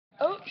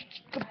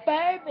Shake a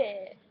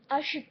baby,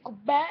 I shake a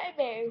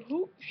baby,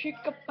 who shake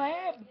a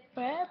baby,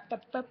 baby,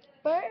 baby,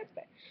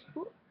 baby,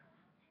 who,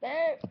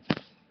 baby,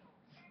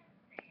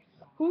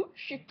 who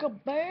shake a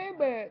baby,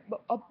 baby,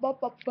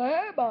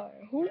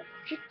 who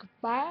shake a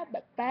baby,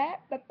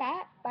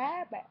 baby,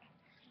 baby.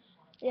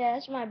 Yeah,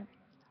 that's my.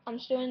 I'm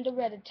still in the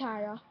red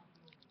attire.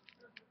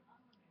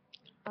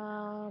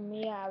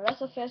 Yeah,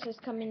 WrestleFest is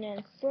coming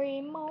in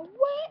 3 more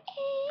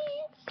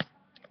weeks.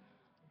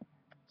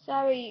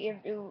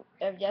 Sorry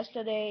if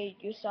yesterday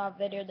you saw a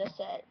video that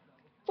said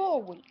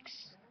 4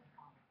 weeks.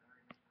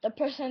 The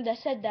person that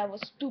said that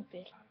was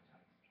stupid.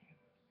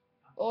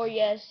 Or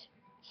yes,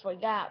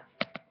 forgot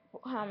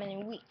how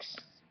many weeks.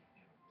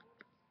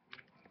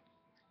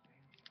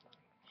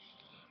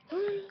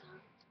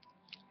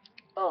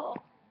 Oh,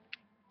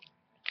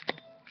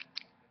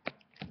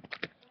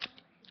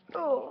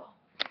 oh.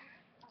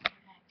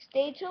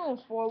 Stay tuned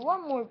for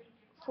one more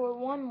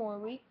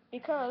week,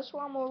 because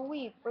one more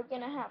week we're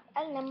gonna have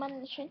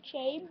elimination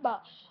chamber,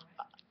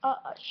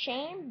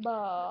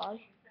 chamber,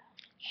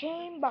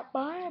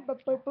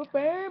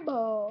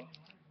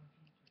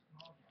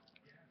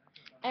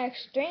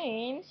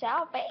 extreme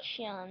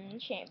salvation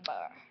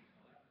chamber.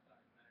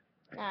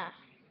 Nah,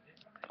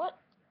 what?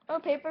 Oh,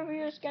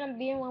 pay-per-view is gonna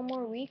be in one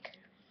more week.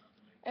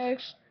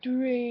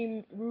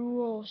 Extreme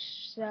Rules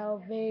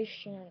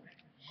Salvation.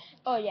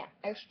 Oh yeah,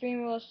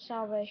 Extreme Rules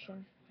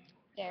Salvation.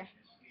 There.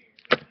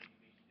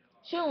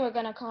 Soon we're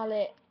gonna call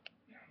it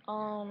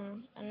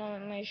an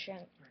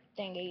animation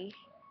thingy.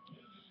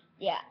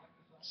 Yeah.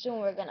 Soon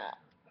we're gonna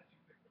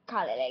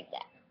call it like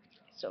that.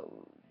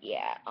 So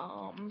yeah,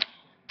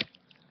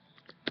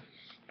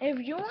 if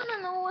you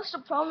wanna know what's the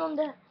problem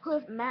that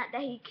with Matt,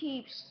 that he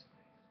keeps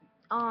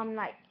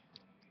like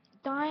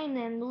dying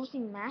and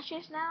losing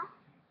matches now,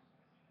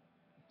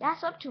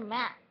 that's up to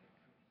Matt.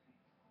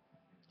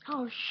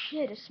 Oh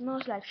shit, it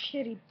smells like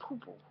shitty poo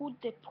poo. Who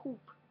did poop?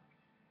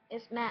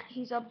 It's Matt.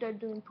 He's up there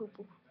doing poo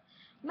poo.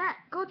 Matt,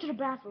 go to the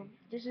bathroom.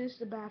 This is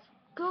the bathroom.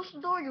 Close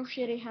the door, you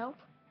shitty help.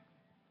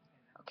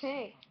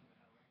 Okay.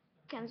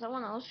 Can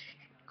someone else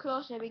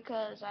close it,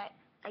 because I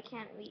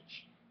can't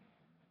reach.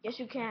 Yes,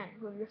 you can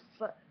with your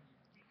foot.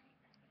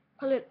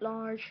 Pull it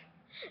large.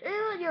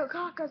 Ew, your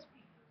cock is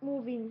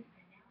moving.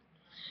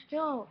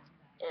 Ew,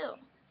 ew.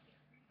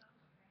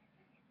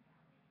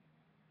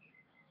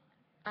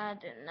 I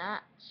did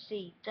not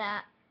see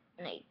that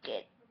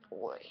naked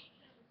boy.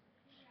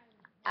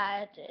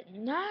 I did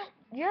not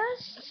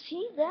just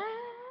see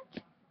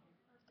that.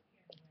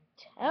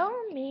 Tell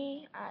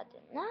me I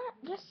did not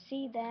just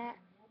see that.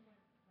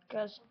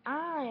 Because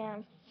I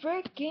am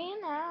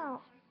freaking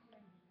out.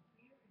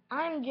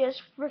 I'm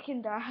just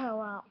freaking the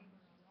hell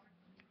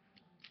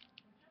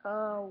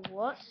out.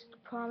 What's the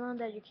problem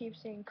that you keep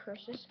saying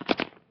curses?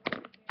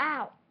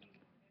 Ow!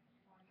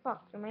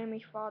 Fuck, you made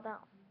me fall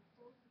down.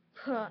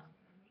 Huh.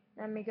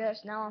 Let me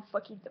guess, now I'm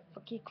fucking the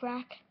fucking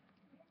crack.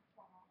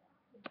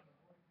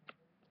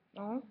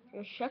 No,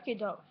 you're Shucky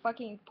the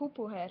fucking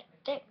poo-poo head.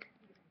 Dick.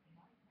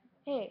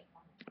 Hey.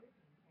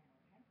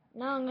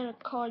 Now I'm gonna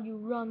call you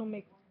Ronald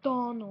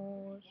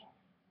McDonald.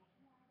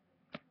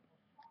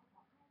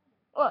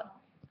 What?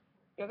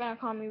 You're gonna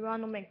call me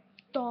Ronald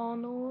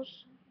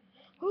McDonald's?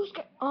 Who's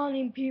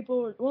calling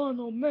people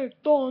Ronald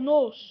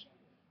McDonald's?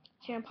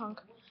 CM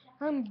Punk.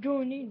 I'm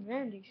joining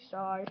Randy's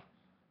side.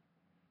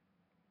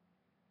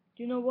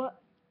 You know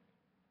what?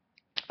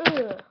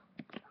 Ugh.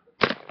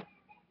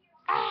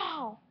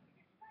 Ow!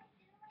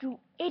 You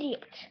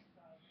idiot.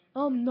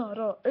 I'm not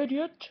an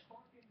idiot.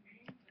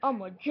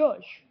 I'm a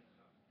judge.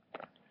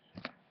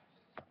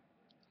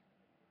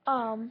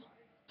 I'm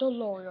the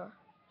lawyer.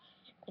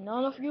 And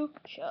all of you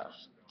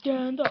just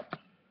stand up.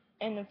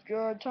 And if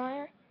you're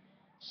tired,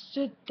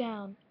 sit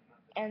down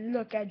and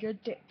look at your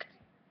dick.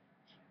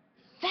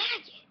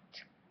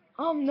 Faggot!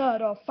 I'm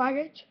not a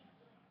faggot.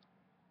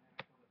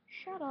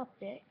 Shut up,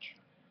 bitch.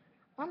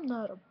 I'm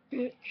not a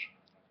bitch.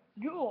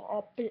 You're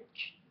a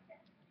bitch.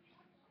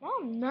 No,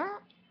 I'm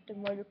not.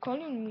 Then why are you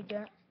calling me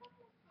that?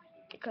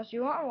 Because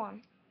you are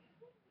one.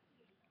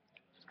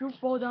 If you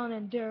fall down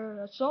and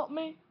dare assault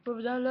me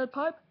with that lead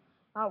pipe,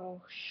 I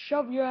will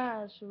shove your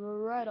ass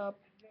right up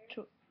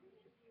to.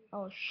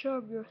 I'll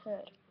shove your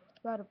head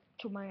right up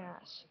to my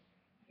ass.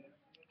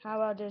 How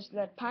about this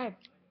lead pipe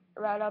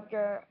right up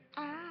your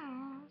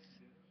ass?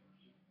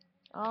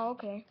 Oh,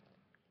 okay.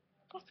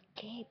 That's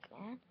gay,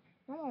 man.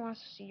 No one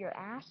wants to see your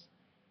ass.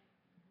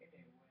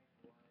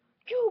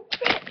 You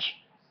bitch!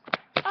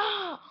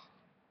 Ah!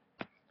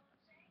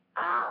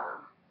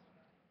 Ah!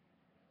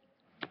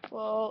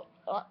 Well,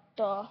 what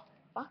the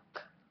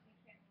fuck?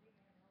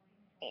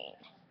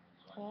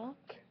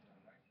 Heck?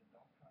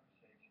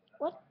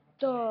 What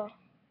the?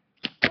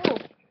 Oh!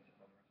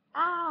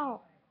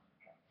 Ow!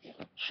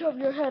 Shove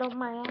your head up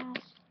my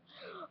ass.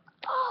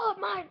 Oh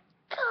my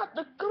god,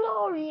 the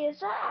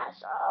glorious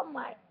ass! Oh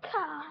my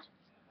god!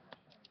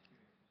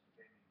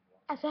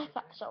 As I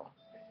thought so.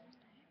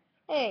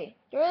 Hey,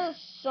 there is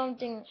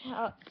something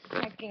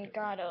hacking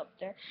god up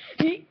there.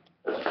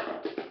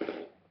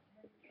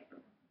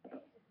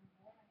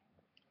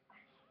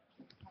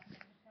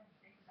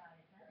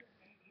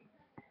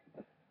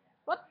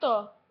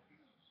 the?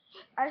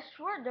 I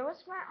swear there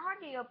was Matt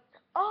Hardy up.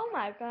 Oh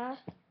my god.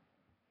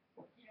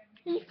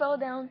 He fell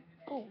down.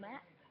 Oh,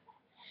 Matt.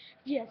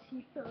 Yes,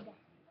 he fell down.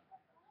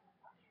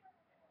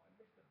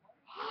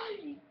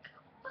 Holy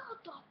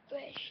fell off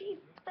fish. He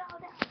fell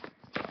down.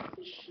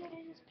 He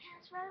shitted his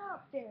pants right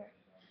up there.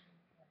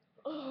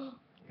 Oh,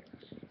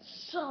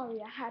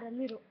 sorry, I had a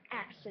little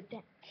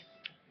accident.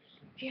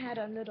 You had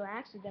a little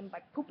accident by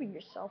pooping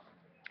yourself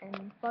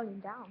and falling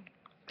down.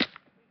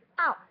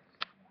 Ow!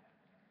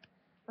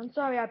 I'm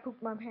sorry I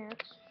pooped my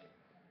pants.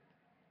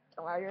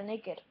 Oh, wow, you're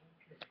naked.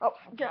 Oh,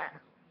 God.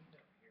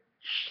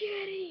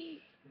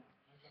 Shitty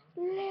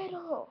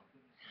little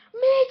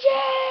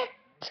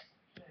midget!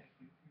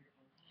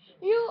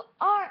 You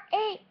are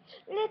a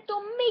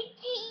little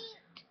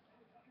midget!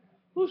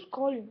 Who's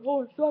calling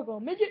Hornswoggle a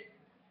midget?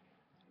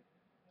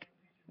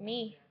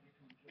 Me.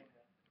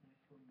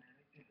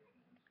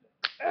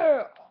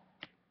 Ugh.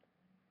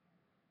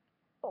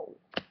 Oh.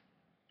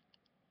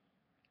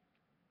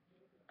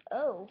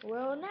 Oh,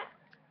 well, now.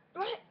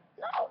 Right?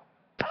 No!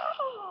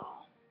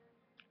 Oh!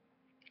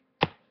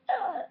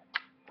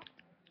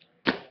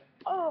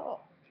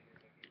 Oh!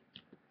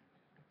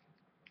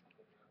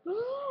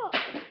 Oh!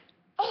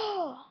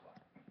 Oh!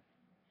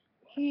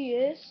 He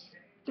is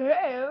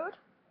dead.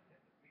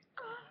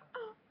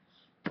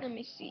 Let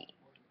me see.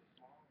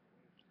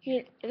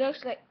 It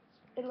looks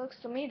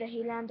to me that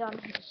he landed on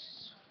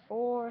his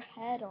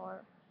forehead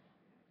or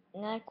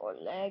neck or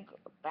leg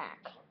or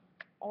back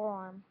or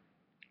arm.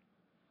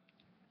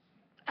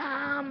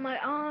 Ah, my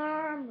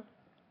arm.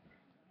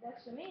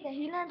 Looks to me that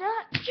he landed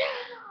on. Shut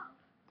up.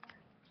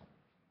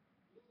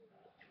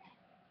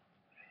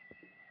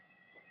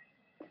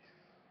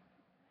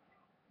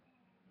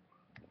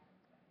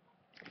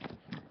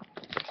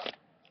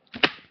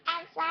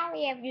 I'm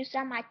sorry if you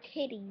saw my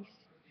titties.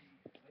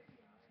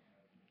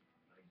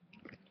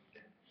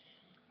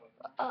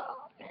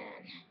 Oh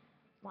man,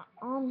 my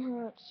arm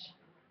hurts.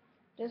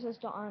 This is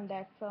the arm that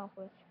I fell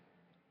with.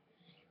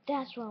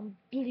 That's why I'm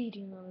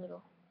bleeding a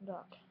little,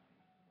 dark.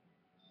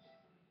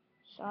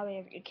 Sorry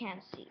if you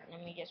can't see.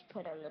 Let me just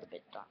put a little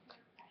bit dark.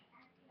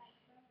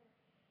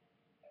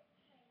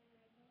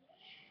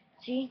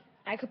 See,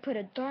 I could put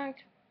a dark,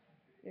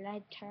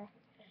 lighter,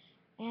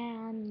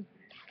 and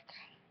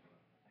darker.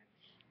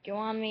 Do you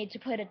want me to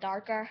put it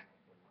darker?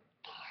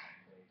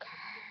 Darker,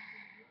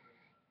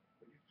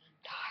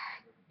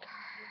 darker,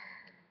 darker.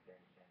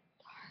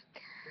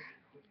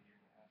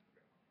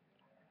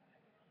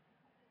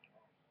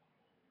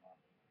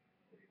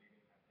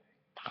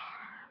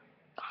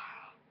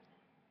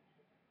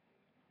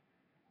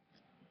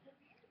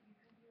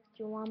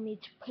 Do you want me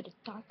to put it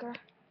darker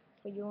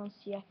so you won't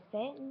see a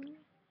thing?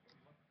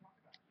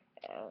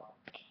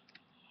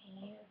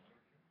 Okay.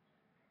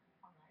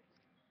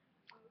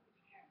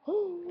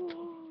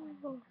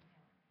 Ooh.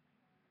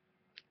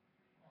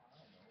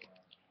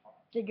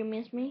 Did you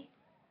miss me?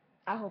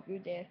 I hope you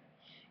did.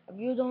 If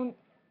you don't,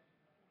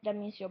 that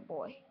means you're a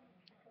boy.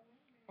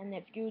 And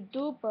if you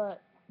do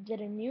but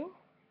didn't you,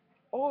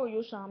 or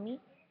you saw me,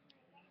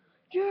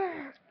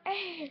 you're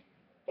a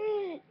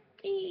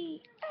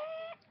E.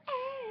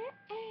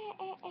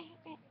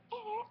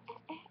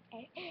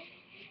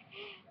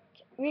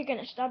 We're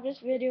gonna stop this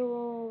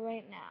video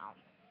right now.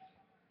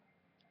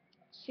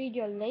 See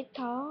you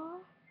later.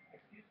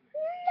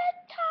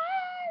 Later.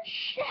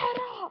 Shut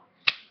up.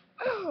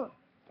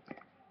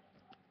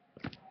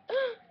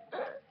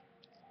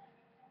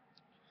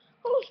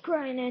 Who's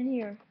crying in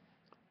here?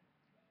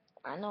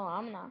 I know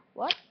I'm not.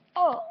 What?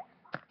 Oh.